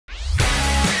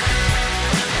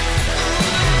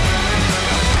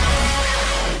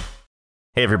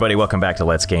Hey everybody, welcome back to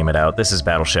Let's Game It Out. This is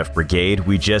Battle Chef Brigade.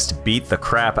 We just beat the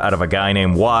crap out of a guy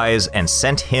named Wise and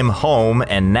sent him home,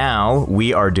 and now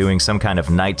we are doing some kind of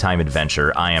nighttime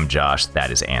adventure. I am Josh,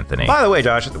 that is Anthony. By the way,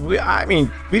 Josh, we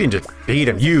didn't just beat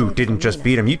him. You didn't just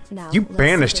beat him. You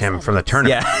banished him from the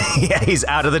tournament. Yeah, he's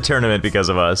out of the tournament because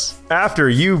of us. After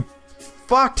you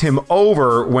fucked him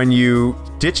over when you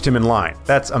ditched him in line.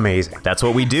 That's amazing. That's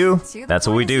what we do. That's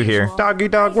what we do here. Doggy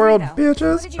dog world,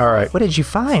 bitches. All right. What did you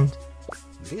find?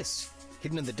 This,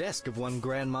 hidden in the desk of one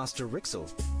Grandmaster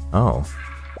Rixel. Oh.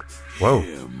 Whoa.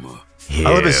 I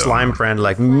love his slime friend,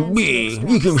 like, me,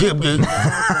 you can hit me.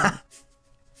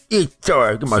 It's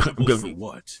sorry,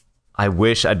 What? I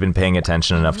wish I'd been paying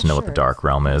attention enough to know what the Dark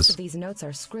Realm is. These notes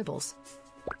are scribbles.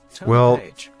 Well,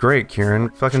 great, Kieran.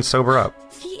 Fucking sober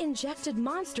up. He injected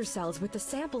monster cells with the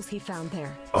samples he found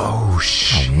there. Oh,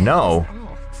 shit. No.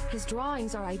 His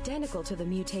drawings are identical to the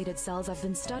mutated cells I've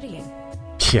been studying.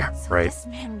 Yeah, right. This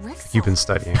man Rixel You've been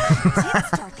studying. did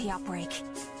start the outbreak.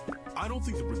 I don't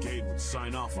think the Brigade would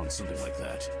sign off on something like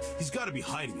that. He's got to be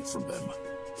hiding it from them.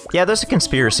 Yeah, there's a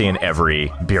conspiracy in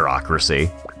every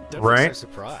bureaucracy. Right? So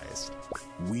surprised.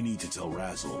 We need to tell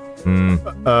Razzle.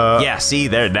 Yeah, see,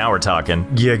 there, now we're talking.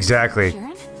 Yeah, exactly.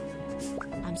 Kieran?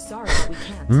 I'm sorry, but we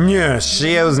can't. Yeah,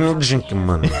 she owes me drinking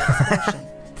money.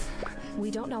 We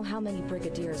don't know how many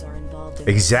brigadiers are involved in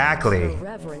Exactly.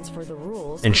 reverence for the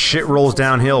rules. And shit rolls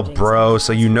downhill, bro,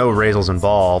 so you know Razel's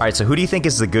involved. Alright, so who do you think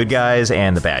is the good guys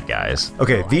and the bad guys?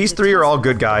 Okay, these three are all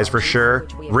good guys for sure.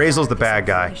 Razel's the bad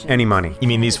guy. Any money. You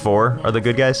mean these four are the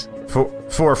good guys?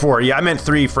 Four. Yeah, I meant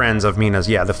three friends of Mina's.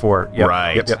 Yeah, the four. Yep.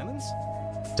 Right. Yep. Diamonds?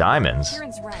 Diamonds?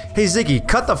 Kieran's right. Hey, Ziggy,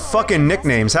 cut the fucking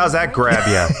nicknames. How's that grab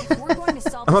ya? We're going to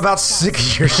solve I'm this about ourselves. sick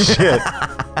of your shit.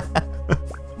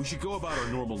 We should go about our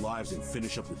normal lives and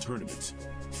finish up the tournament.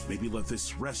 Maybe let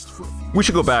this rest for a few. We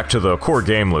should go back to the core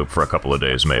game loop for a couple of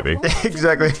days, maybe.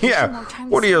 Exactly, yeah.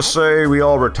 What do you say we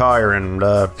all retire and,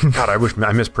 God, I wish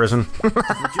I miss prison. The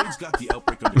Brigade's got the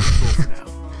outbreak under control for now,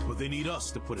 but they need us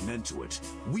to put an end to it.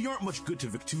 We aren't much good to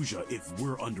Victusia if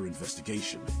we're under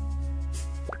investigation.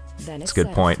 That's a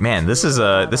good point. Man, this is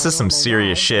some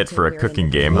serious shit for a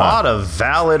cooking game, A huh? lot of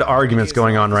valid arguments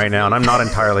going on right now, and I'm not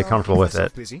entirely comfortable with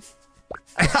it. Busy?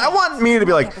 I want Mina to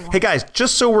be like, hey guys,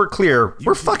 just so we're clear,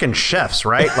 we're fucking chefs,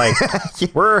 right? Like,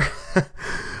 we're...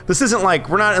 This isn't like,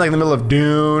 we're not in like the middle of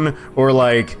Dune, or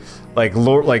like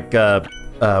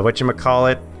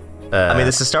whatchamacallit? I mean,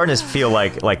 this is starting to feel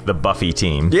like the Buffy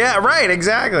team. Yeah, right,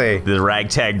 exactly. The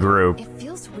ragtag group. It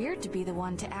feels weird to be the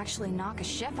one to actually knock a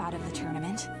chef out of the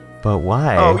tournament. But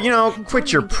why? Oh, you know,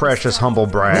 quit your precious humble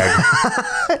brag.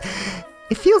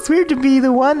 It feels weird to be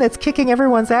the one that's kicking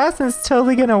everyone's ass and is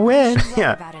totally gonna win.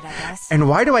 Yeah. About it, I guess. And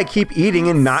why do I keep eating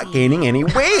and not gaining any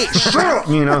weight?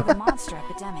 You know. The monster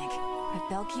epidemic. But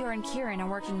Belchior and Kieran are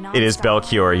working non-stop. It is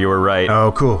Belchior, you were right.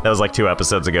 Oh, cool. That was like 2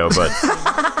 episodes ago, but...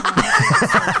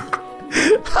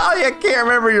 Oh, you can't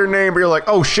remember your name, but you're like,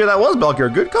 oh shit, that was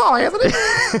Belchior. Good call, Anthony.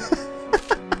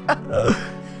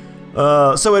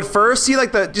 So at first, do you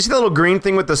see the little green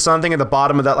thing with the sun thing at the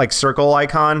bottom of that like circle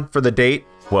icon for the date?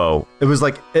 Whoa. It was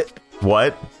like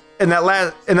What? in that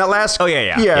last. Oh,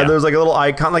 yeah. Yeah, there was like a little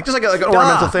icon, like just like an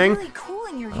ornamental thing. Really cool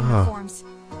in your uniforms.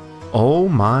 Oh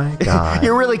my god.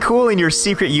 You're really cool in your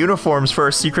secret uniforms for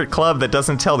a secret club that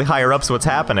doesn't tell the higher-ups what's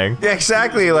happening. Yeah,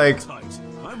 exactly. Like, Tight.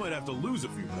 I might have to lose a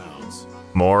few pounds.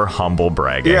 More humble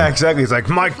bragging. yeah, exactly. It's like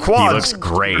my quads. He looks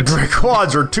great. My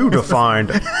quads are too defined.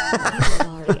 People have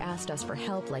already asked us for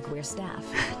help like we're staff.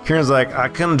 Kieran's like, I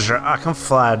can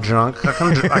fly drunk. I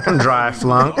can dry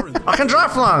flunk. I can dry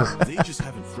flunk. They just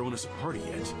haven't thrown us a party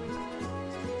yet.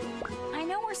 I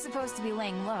know we're supposed to be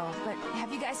laying low, but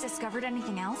have you guys discovered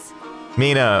anything else?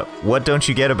 Mina, what don't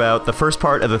you get about the first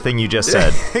part of the thing you just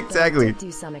said? Exactly. We did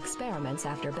do some experiments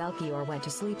after Belchior went to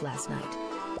sleep last night.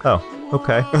 Oh,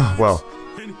 okay. Well,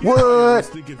 And What? I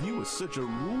think of you as such a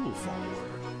rule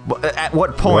follower. At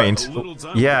what point? Little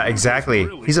time yeah, ago, exactly.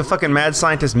 really. He's a fucking mad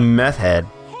scientist meth head.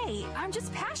 Hey, I'm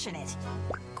just passionate.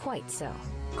 Quite so.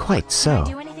 Quite Can so. I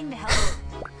do anything to help?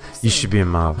 You should be a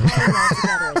mob. We'll get all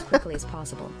together as quickly as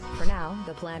possible. For now,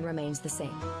 the plan remains the same.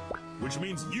 Which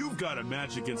means you've got a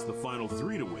match against the final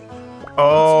 3 to win.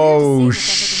 Oh It's weird to see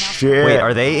with everything else shit. Wait,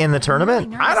 are they in the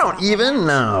tournament? I don't even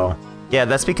know. Yeah,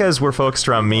 that's because we're focused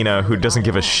around Mina, who doesn't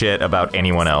give a shit about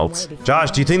anyone else. Josh,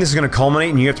 do you think this is gonna culminate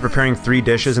and you have to preparing 3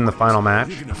 dishes in the final match?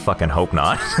 I fucking hope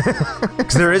not.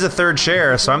 Because there is a 3rd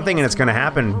share, so I'm thinking it's gonna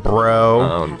happen,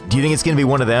 bro. Do you think it's gonna be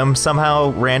one of them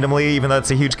somehow, randomly, even though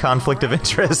it's a huge conflict of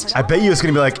interest? I bet you it's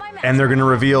gonna be like, and they're gonna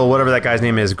reveal whatever that guy's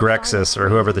name is, Grexus, or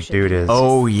whoever the dude is.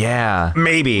 Oh, yeah.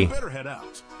 Maybe. Better head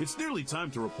out. It's nearly time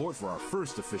to report for our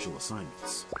first official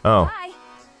assignments. Oh. Bye.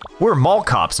 We're mall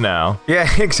cops now. Yeah,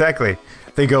 exactly.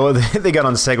 They got on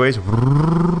segways.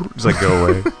 Just like go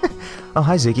away. Oh,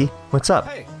 hi, Ziggy. What's up?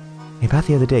 Hey, about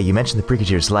the other day, you mentioned the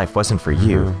Brigadier's life wasn't for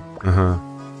you.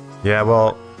 Yeah,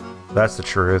 well, that's the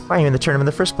truth. Why are you in the tournament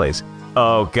in the first place?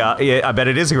 Oh, God. Yeah, I bet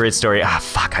it is a great story. Ah,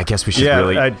 fuck. I guess we should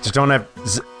really... I just don't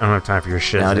have time for your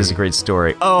shit. No, it is a great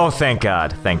story. Oh, thank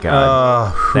God. Thank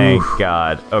God. Thank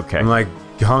God. Okay. I'm like,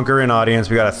 hunker in, audience.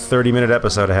 We got a 30-minute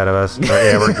episode ahead of us.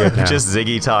 Yeah, we're good now. Just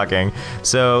Ziggy talking.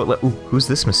 So, ooh, who's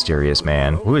this mysterious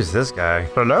man? Who is this guy?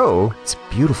 Hello. It's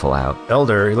beautiful out.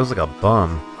 Elder, he looks like a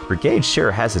bum. Brigade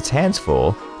sure has its hands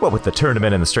full. What with the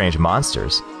tournament and the strange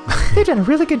monsters. They've done a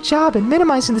really good job in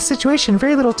minimizing the situation in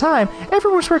very little time.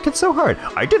 Everyone's working so hard.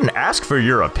 I didn't ask for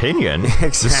your opinion. Exactly.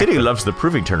 The city loves the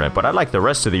proving tournament, but I like the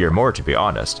rest of the year more, to be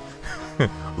honest.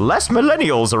 Less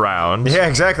millennials around. Yeah,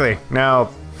 exactly. Now,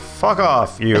 fuck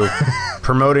off, you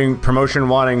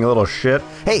promotion-wanting little shit.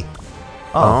 Hey.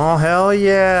 Oh, hell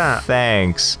yeah.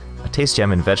 Thanks. A taste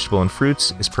gem in vegetable and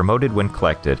fruits is promoted when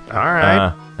collected. All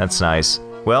right. That's nice.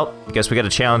 Well, I guess we gotta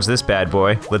challenge this bad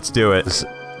boy. Let's do it.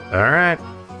 All right.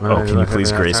 Oh, can you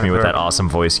please grace me with that awesome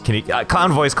voice? Can you...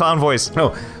 clown voice, clown voice.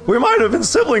 Oh, we might have been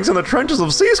siblings in the trenches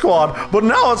of C-Squad, but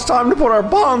now it's time to put our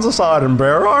bonds aside and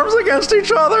bear arms against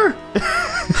each other.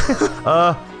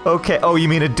 Okay. Oh, you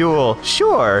mean a duel?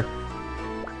 Sure.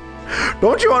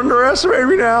 Don't you underestimate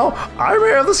me now. I may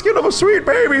have the skin of a sweet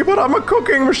baby, but I'm a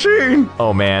cooking machine.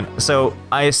 Oh, man. So,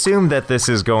 I assume that this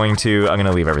is going to... I'm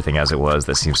gonna leave everything as it was.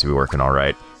 That seems to be working all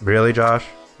right. Really, Josh?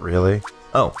 Really?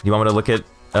 Oh, you want me to look at...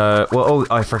 oh,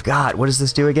 I forgot. What does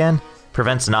this do again?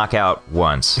 Prevents knockout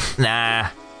once. Nah,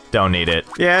 don't need it.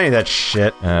 Yeah, I need that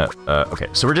shit. Okay,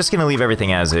 so we're just gonna leave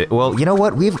everything as it. Well, you know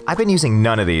what? I've been using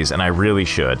none of these, and I really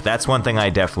should. That's one thing I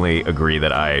definitely agree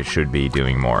that I should be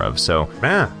doing more of. So,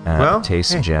 yeah. Well,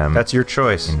 taste gem. That's your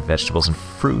choice. In vegetables and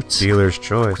fruits. Dealer's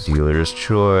choice. Dealer's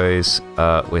choice.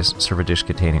 Serve a dish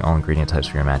containing all ingredient types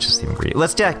for your matches theme ingredient.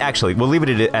 Let's actually, we'll leave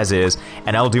it as is,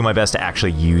 and I'll do my best to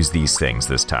actually use these things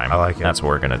this time. I like it. That's what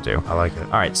we're gonna do. I like it.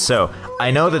 All right, so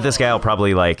I know that this guy will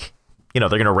probably like. You know,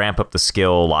 they're going to ramp up the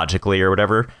skill logically or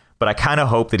whatever, but I kind of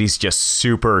hope that he's just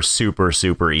super, super,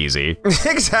 super easy.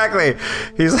 Exactly.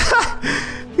 He's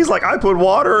like, I put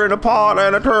water in a pot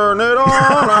and I turn it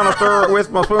on and I stir it with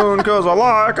my spoon because I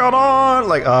like it on.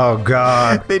 Like, oh,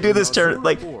 God. They do this turn,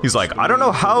 like, he's like, I don't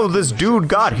know how this dude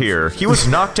got here. He was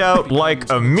knocked out, like,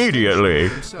 immediately.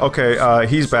 Okay,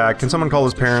 he's back. Can someone call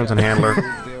his parents and handler?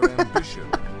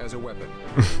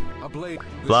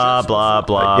 Blah, blah,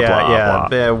 blah, blah, blah.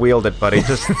 Yeah, wield it, buddy.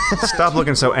 Just stop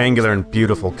looking so angular and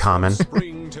beautiful, Common.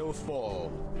 Spring till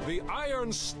fall. The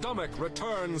iron stomach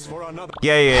returns for another.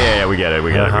 Yeah, we get it,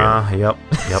 we get it. Yep.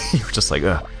 You're just like,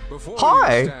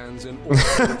 hi.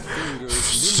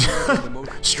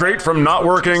 Straight from not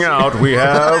working out, we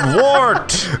have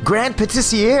Wart. Grand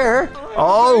Patissier.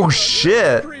 Oh,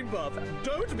 shit.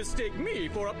 Don't mistake me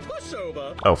for a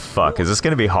pushover. Oh, fuck. Is this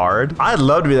going to be hard? I'd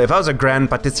love to be there. If I was a Grand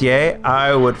Patissier,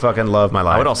 I would fucking love my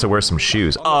life. I would also wear some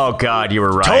shoes. Oh, God, you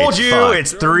were right. Told you, fuck.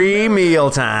 It's 3 meal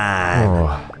time.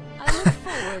 Oh. I look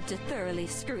forward to thoroughly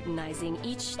scrutinizing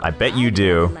each. I bet you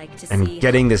do. Like to And see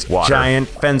getting this giant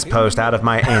fence post out of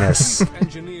my anus.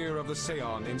 Engineer of the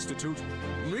Seon Institute,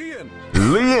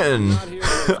 Leon.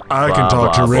 I Blah, can talk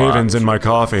blah, to blah. ravens in my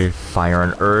coffee. Fire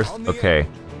and Earth. Okay.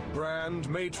 Grand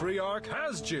Matriarch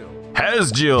Hasjill.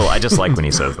 Hasjill. I just like when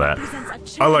he says that.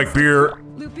 I like beer.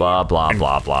 Blah, blah,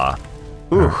 blah, blah.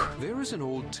 Ooh. There is an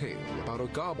old tale about a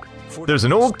goblin. There's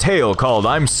an old tale called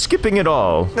I'm Skipping It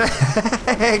All.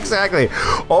 Exactly.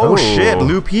 Oh, shit,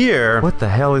 Lupier. What the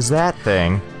hell is that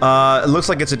thing? It looks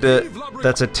like it's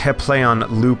that's a play on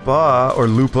lupa or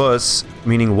lupus,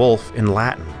 meaning wolf in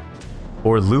Latin.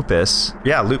 Or lupus.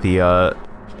 Yeah,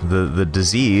 The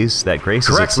disease that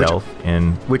graces Correct, itself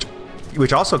in...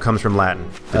 Which also comes from Latin,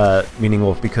 meaning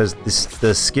wolf, because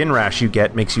the skin rash you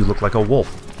get makes you look like a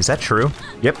wolf. Is that true?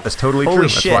 Yep, that's totally Holy true.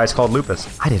 shit. That's why it's called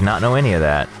lupus. I did not know any of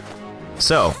that.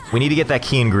 So, we need to get that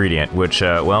key ingredient, which,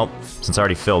 well, since it's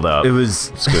already filled up... It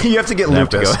was... good. You have to get I have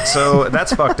to lupus, go. so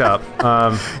that's fucked up.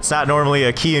 It's not normally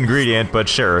a key ingredient, but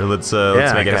sure, let's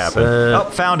make it happen. Oh,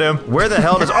 found him. Where the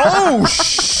hell does... Oh,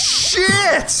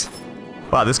 shit!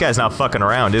 Wow, this guy's not fucking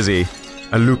around, is he?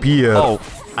 A lupier. Oh,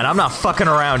 and I'm not fucking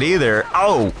around either.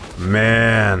 Oh,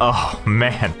 man. oh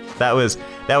man, that was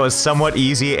somewhat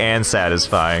easy and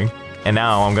satisfying. And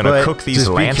now I'm gonna cook these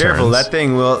lanterns. Be careful, that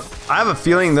thing will... I have a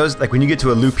feeling those, like when you get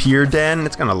to a lupier den,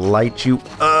 it's gonna light you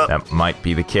up. That might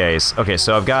be the case. Okay,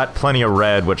 so I've got plenty of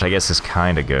red, which I guess is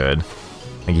kind of good.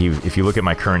 Like if you look at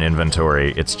my current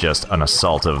inventory, it's just an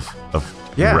assault of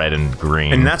red and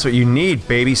green. And that's what you need,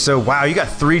 baby. So, wow, you got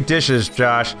 3 dishes,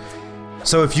 Josh.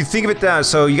 So if you think of it that,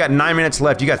 so you got 9 minutes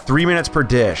left. You got 3 minutes per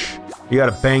dish. You got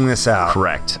to bang this out.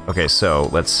 Correct. Okay, so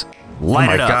let's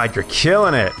light it up. Oh my God, you're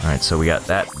killing it. All right, so we got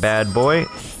that bad boy.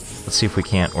 Let's see if we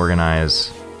can't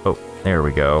organize. Oh, there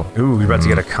we go. Ooh, you're about to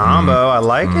get a combo. I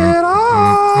like it.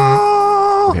 Oh.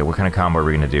 Okay, what kind of combo are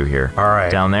we gonna do here? All right.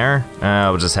 Down there?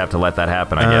 We'll just have to let that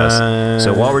happen, I guess.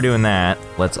 So while we're doing that,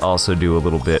 let's also do a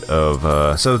little bit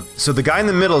of. So the guy in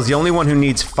the middle is the only one who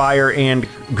needs fire and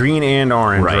green and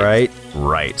orange, right?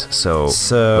 Right. So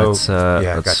let's.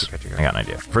 Yeah, let's, got you. I got an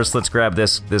idea. First, let's grab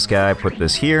this guy. Put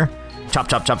this here. Chop,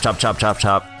 chop, chop, chop, chop, chop,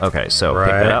 chop. Okay, so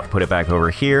pick that up, put it back over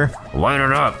here, line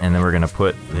it up, and then we're gonna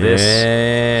put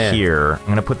this here. I'm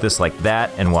gonna put this like that,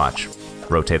 and watch.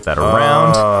 Rotate that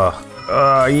around.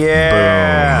 Oh,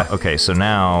 yeah. Boom. Okay, so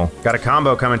now... Got a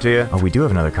combo coming to you. Oh, we do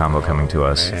have another combo coming to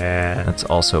us. Yeah. Let's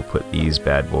also put these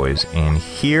bad boys in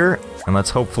here, and let's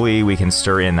hopefully we can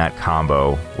stir in that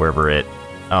combo wherever it...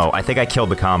 Oh, I think I killed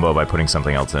the combo by putting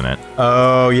something else in it.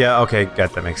 Oh, yeah, okay,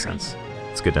 that makes sense.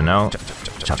 It's good to know. Chop,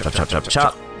 chop, chop, chop,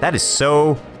 chop. That is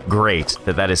so great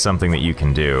that is something that you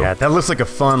can do. Yeah, that looks like a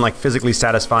fun, like physically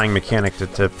satisfying mechanic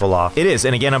to pull off. It is,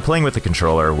 and again, I'm playing with the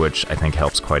controller, which I think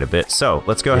helps quite a bit. So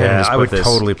let's go ahead and just put this. I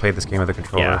would totally play this game with a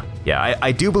controller. Yeah,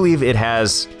 I do believe it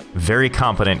has very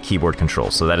competent keyboard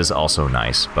control, so that is also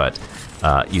nice. But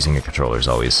using a controller is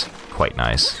always quite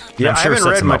nice. Yeah, I haven't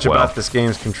read much about this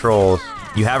game's controls.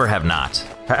 You have or have not?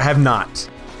 Have not.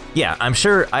 Yeah, I'm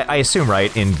sure. I assume,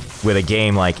 right? With a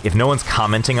game like, if no one's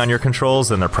commenting on your controls,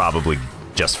 then they're probably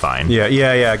just fine.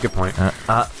 Yeah. Good point.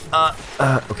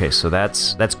 Okay, so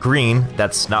that's green.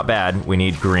 That's not bad. We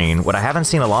need green. What I haven't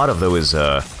seen a lot of though is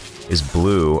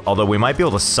blue. Although we might be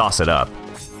able to sauce it up,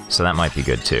 so that might be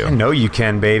good too. I know you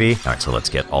can, baby. All right, so let's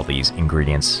get all these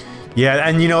ingredients. Yeah,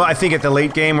 and you know, I think at the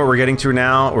late game, what we're getting to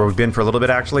now, or we've been for a little bit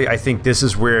actually, I think this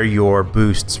is where your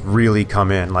boosts really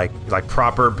come in, like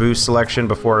proper boost selection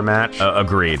before a match.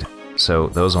 Agreed. So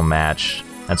those will match.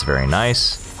 That's very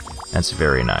nice. That's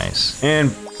very nice.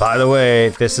 And by the way,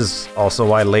 this is also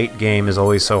why late game is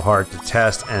always so hard to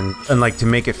test and like to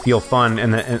make it feel fun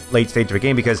in the late stage of a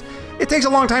game, because it takes a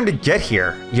long time to get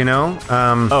here, you know?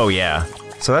 Oh yeah.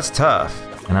 So that's tough.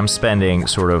 And I'm spending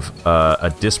sort of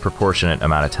a disproportionate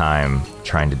amount of time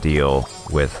trying to deal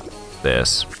with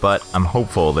this, but I'm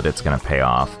hopeful that it's going to pay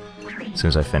off as soon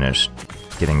as I finish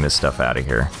getting this stuff out of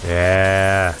here.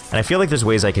 Yeah. And I feel like there's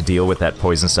ways I could deal with that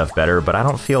poison stuff better, but I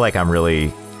don't feel like I'm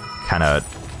really kind of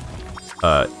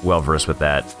well-versed with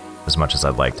that as much as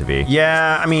I'd like to be.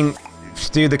 Yeah, I mean,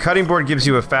 dude, the cutting board gives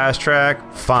you a fast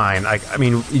track. Fine. I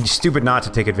mean, it's stupid not to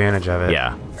take advantage of it.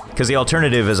 Yeah. Because the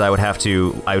alternative is I would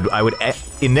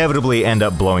inevitably end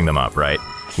up blowing them up, right?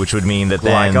 Which would mean that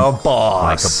then... Like a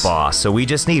boss. Like a boss. So we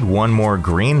just need one more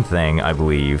green thing, I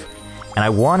believe. And I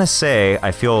want to say,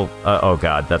 I feel... oh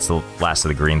god, that's the last of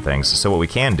the green things. So what we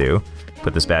can do,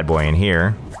 put this bad boy in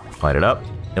here, light it up,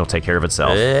 it'll take care of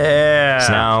itself. Yeah.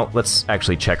 So now, let's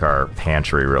actually check our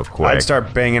pantry real quick. I'd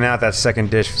start banging out that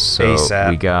second dish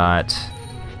ASAP. We got...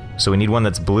 So we need one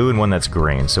that's blue and one that's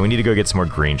green. So we need to go get some more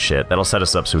green shit. That'll set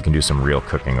us up so we can do some real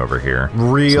cooking over here.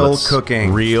 Real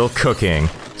cooking. Real cooking.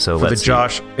 So for let's the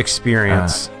Josh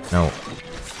experience. No.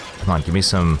 Come on, give me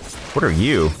some... What are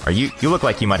you? You look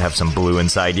like you might have some blue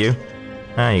inside you.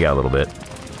 You got a little bit.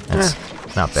 That's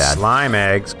not bad. Slime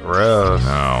eggs. Gross.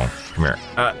 No. Come here.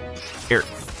 Here.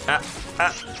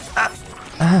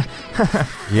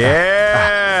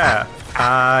 Yeah!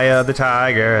 Eye of the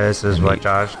tiger. This is what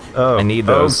Josh... Oh, I need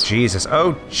those. Oh, Jesus.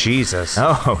 Oh, Jesus.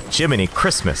 Oh, Jiminy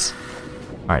Christmas.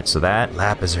 All right, so that...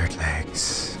 Lapizard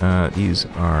legs. These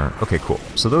are... Okay, cool.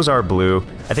 So those are blue.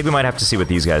 I think we might have to see what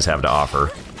these guys have to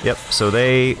offer. Yep, so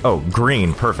they... Oh,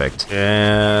 green. Perfect.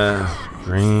 Yeah.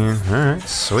 Green. All right,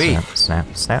 sweet. Snap,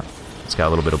 snap, snap. It's got a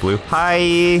little bit of blue.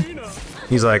 Hi!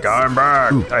 He's like, I'm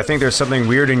back. Ooh. I think there's something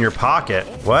weird in your pocket.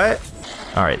 What?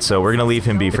 All right, so we're gonna leave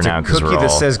him be for now because we're all... It's a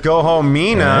cookie that says "Go home,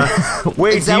 Mina."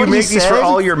 Wait, do you make these for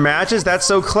all your matches? That's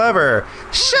so clever.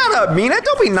 Shut up, Mina.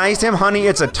 Don't be nice to him, honey.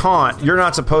 It's a taunt. You're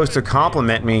not supposed to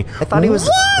compliment me. I thought he was...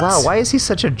 What? Wow, why is he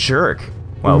such a jerk?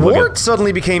 Well, Wart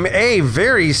suddenly became A,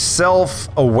 very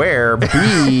self-aware,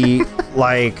 B,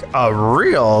 like a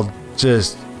real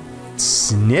just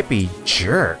snippy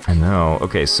jerk. I know.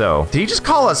 Okay, so... Did he just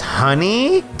call us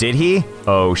honey? Did he?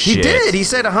 Oh, shit. He did. He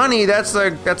said honey. That's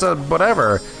a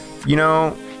whatever. You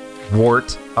know,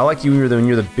 Wart, I like you when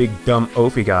you're the big, dumb,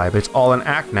 oafy guy, but it's all an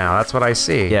act now. That's what I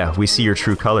see. Yeah, we see your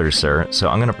true colors, sir. So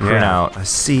I'm going to print out... I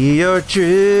see your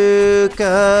true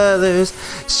colors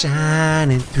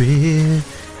shining through.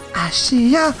 I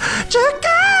see your true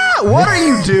colors. What are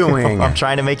you doing? I'm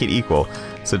trying to make it equal.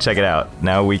 So check it out.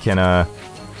 Now we can...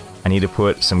 I need to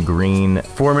put some green.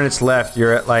 4 minutes left.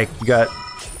 You're at like, you got,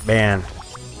 man,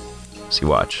 See,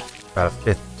 watch. about a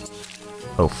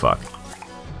fifth, Oh, fuck.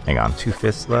 Hang on.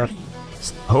 2/5 left.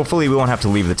 Hopefully we won't have to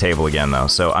leave the table again, though.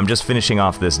 So I'm just finishing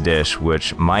off this dish,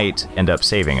 which might end up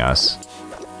saving us.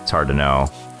 It's hard to know.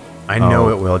 I know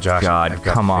it will, Josh. God, I've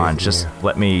got come on. faith in Just you.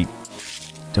 let me...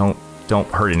 Don't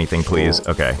hurt anything, please.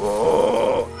 Okay.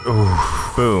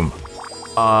 Boom.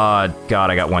 God,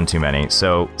 I got one too many.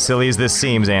 So, silly as this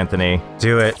seems, Anthony,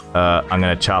 Do it. I'm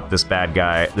gonna chop this bad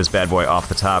boy off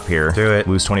the top here. Do it.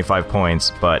 Lose 25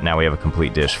 points, but now we have a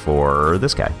complete dish for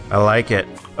this guy. I like it.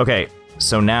 Okay,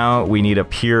 so now we need a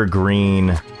pure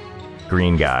green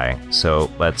guy. So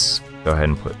let's go ahead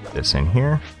and put this in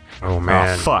here. Oh,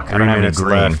 man. Oh, fuck, I 3 don't have any minutes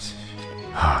green. left.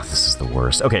 Oh, this is the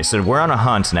worst. Okay, so we're on a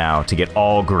hunt now to get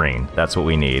all green. That's what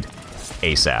we need.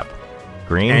 ASAP.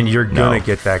 Green? And you're No. gonna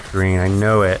get that green. I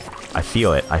know it. I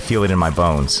feel it. I feel it in my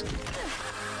bones.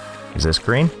 Is this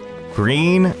green?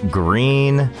 Green,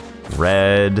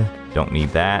 red. Don't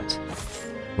need that.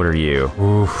 What are you?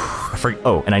 Oof.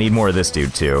 Oh, and I need more of this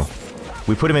dude too.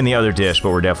 We put him in the other dish, but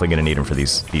we're definitely gonna need him for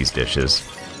these dishes.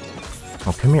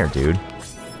 Oh, come here, dude.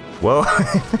 Whoa.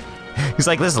 He's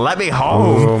like, listen, let me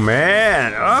home. Oh,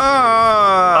 man.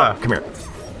 Ah. Come here.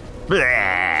 Blah.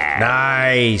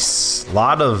 Nice.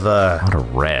 Lot of, Lot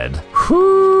of red.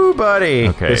 whoo, buddy.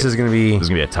 Okay. This is gonna be... This is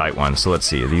gonna be a tight one. So let's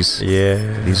see. Are these Yeah.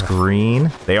 these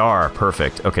green? They are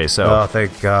perfect. Okay, so Oh,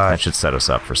 thank God. that should set us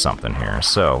up for something here.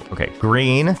 So, okay,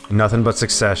 green. Nothing but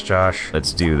success, Josh.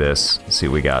 Let's do this. Let's see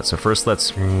what we got. So first,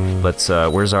 let's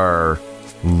where's our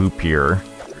loop here?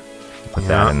 Put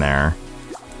that in there.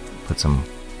 Put some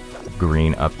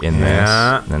green up in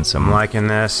Yeah. this. Then I'm some liking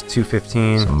this.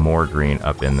 215. some more green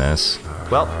up in this.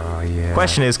 Well, Oh, yeah.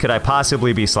 question is, could I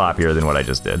possibly be sloppier than what I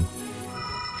just did?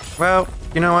 Well,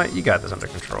 you know what? You got this under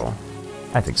control.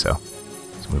 I think so.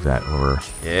 Let's move that over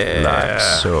Yeah. like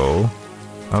so.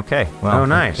 Okay. Well, Oh,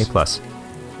 nice. A plus.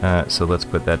 So let's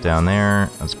put that down there.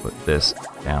 Let's put this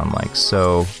down like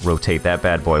so. Rotate that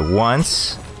bad boy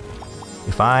once.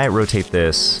 If I rotate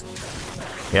this,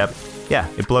 yep, yeah,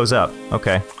 it blows up.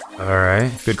 Okay, All right.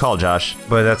 good call, Josh.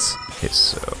 But that's... Okay,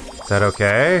 so, Is that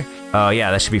okay?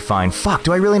 yeah, that should be fine. Fuck,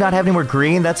 do I really not have any more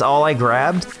green? That's all I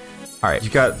grabbed? All right. You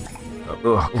got...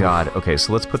 Oh, God. Okay,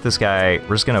 so let's put this guy...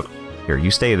 We're just gonna... Here,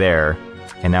 you stay there.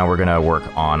 And now we're gonna work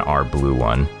on our blue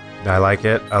one. I like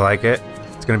it. I like it.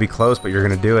 It's gonna be close, but you're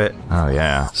gonna do it. Oh,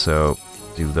 yeah. So,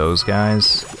 do those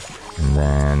guys. And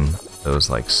then those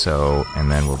like so.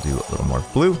 And then we'll do a little more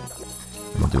blue.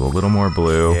 And we'll do a little more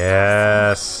blue.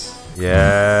 Yes.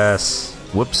 Yes.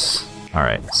 Whoops. All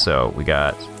right, so we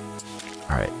got...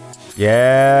 All right.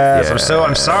 Yes. Yeah.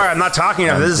 I'm sorry. I'm not talking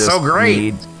enough. I This is so just great.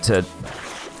 need to...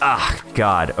 Ah,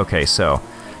 God. Okay, so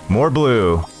more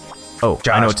blue. Oh,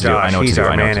 Josh, I know what to do. I know what to he's do. our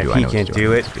I know what man. to do. If I he know what to can't do. do I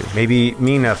know it, what to do. maybe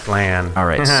Mina flan. All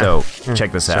right, so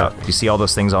check this out. Do you see all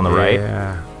those things on the right?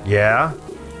 Yeah. Yeah.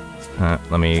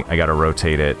 I gotta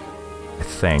rotate it. I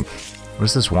think. What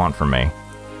does this want from me?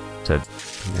 To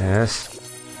Yes.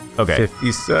 okay.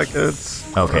 50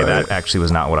 seconds. Okay, All that right. actually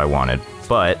was not what I wanted.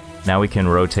 But now we can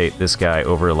rotate this guy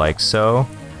over like so.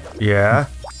 Yeah.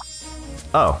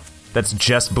 Oh, that's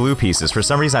just blue pieces. For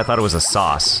some reason, I thought it was a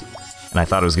sauce, and I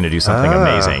thought it was gonna do something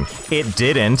amazing. It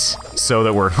didn't. So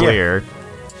that we're clear.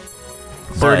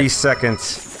 30 But-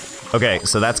 seconds. Okay,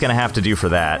 so that's gonna have to do for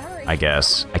that, I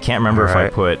guess. I can't remember if I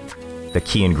Alright. put the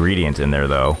key ingredient in there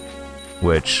though,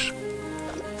 which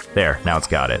there. Now it's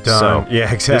got it. Done. So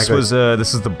Yeah, exactly.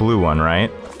 This is the blue one, right?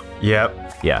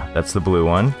 Yep. Yeah, that's the blue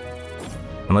one.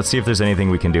 And let's see if there's anything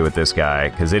we can do with this guy,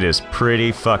 because it is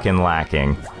pretty fucking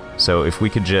lacking. So if we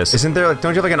could just... Isn't there like?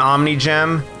 Don't you have like an Omni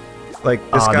gem? Like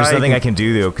this guy. there's nothing I can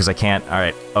do though, because I can't...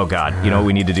 Alright, oh god. You know what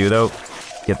we need to do though?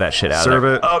 Get that shit out Serve of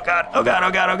there. it. Oh god, oh god,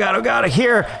 oh god, oh god, oh god.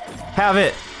 Here! Have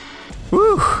it!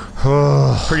 Woo!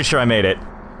 Pretty sure I made it.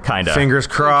 Kinda. Fingers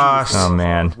crossed. Oh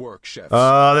man. Work, chefs.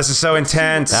 Oh, this is so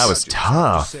intense. That was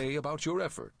tough. Say about your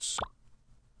efforts.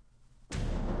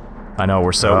 I know,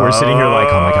 we're sitting here like,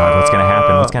 oh my god, what's gonna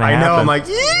happen? What's gonna I happen? know. I'm like,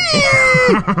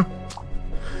 yeah.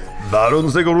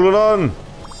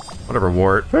 Whatever,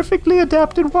 Wart. perfectly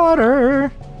adapted water.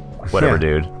 Whatever, Yeah.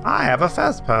 dude. I have a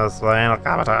fast pass lane.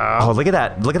 Oh, look at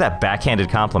that. Look at that backhanded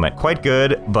compliment. Quite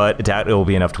good, but I doubt it will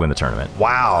be enough to win the tournament.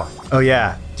 Wow. Oh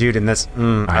yeah, dude. And this, I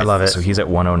Alright, love it. So he's at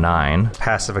 109.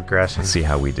 Passive aggression. Let's see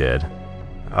how we did.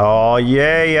 Oh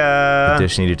yeah.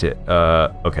 Dish needed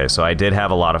to... okay, so I did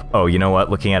have a lot of... Oh, you know what?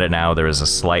 Looking at it now, there is a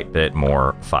slight bit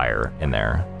more fire in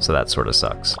there. So that sort of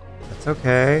sucks. It's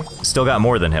okay. Still got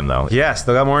more than him, though. Yeah,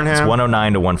 still got more in him. It's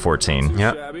 109 to 114.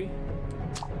 Yep. Shabby?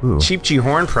 Ooh. Cheap G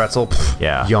horn pretzel. Pfft,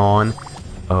 Yeah. Yawn.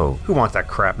 Oh. Who wants that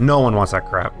crap? No one wants that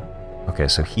crap. Okay,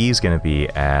 so he's gonna be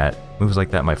at moves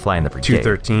like that might fly in the brigade.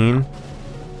 213.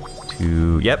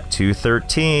 Yep,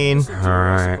 213. All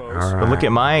right, all right. But look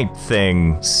at my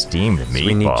thing, steamed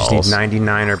meatballs. We just need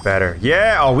 99 or better.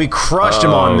 Yeah, oh, we crushed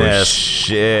him on this.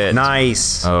 Shit.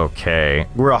 Nice. Okay.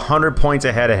 We're 100 points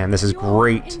ahead of him. This is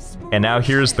great. And now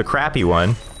here's the crappy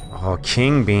one. Oh,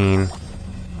 King Bean.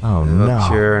 Oh no.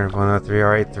 Sure, 103. All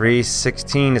right,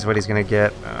 316 is what he's gonna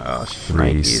get. Oh,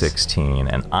 316,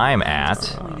 and I'm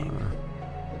at.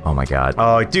 Oh my god.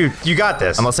 Oh, dude, you got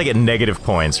this. Unless I get negative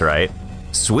points, right?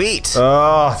 Sweet.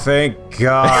 Oh, thank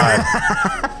God.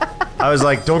 I was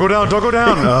like, don't go down, don't go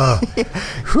down.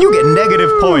 You get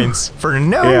negative points for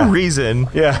no reason.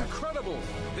 Yeah. Incredible.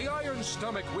 The Iron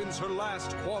Stomach wins her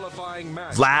last qualifying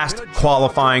match. Last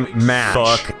qualifying match.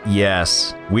 Fuck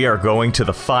yes. We are going to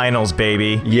the finals,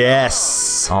 baby.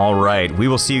 Yes. All right. We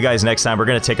will see you guys next time. We're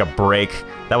going to take a break.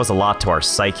 That was a lot to our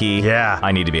psyche. Yeah.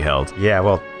 I need to be held. Yeah,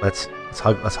 well, let's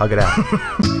hug it out.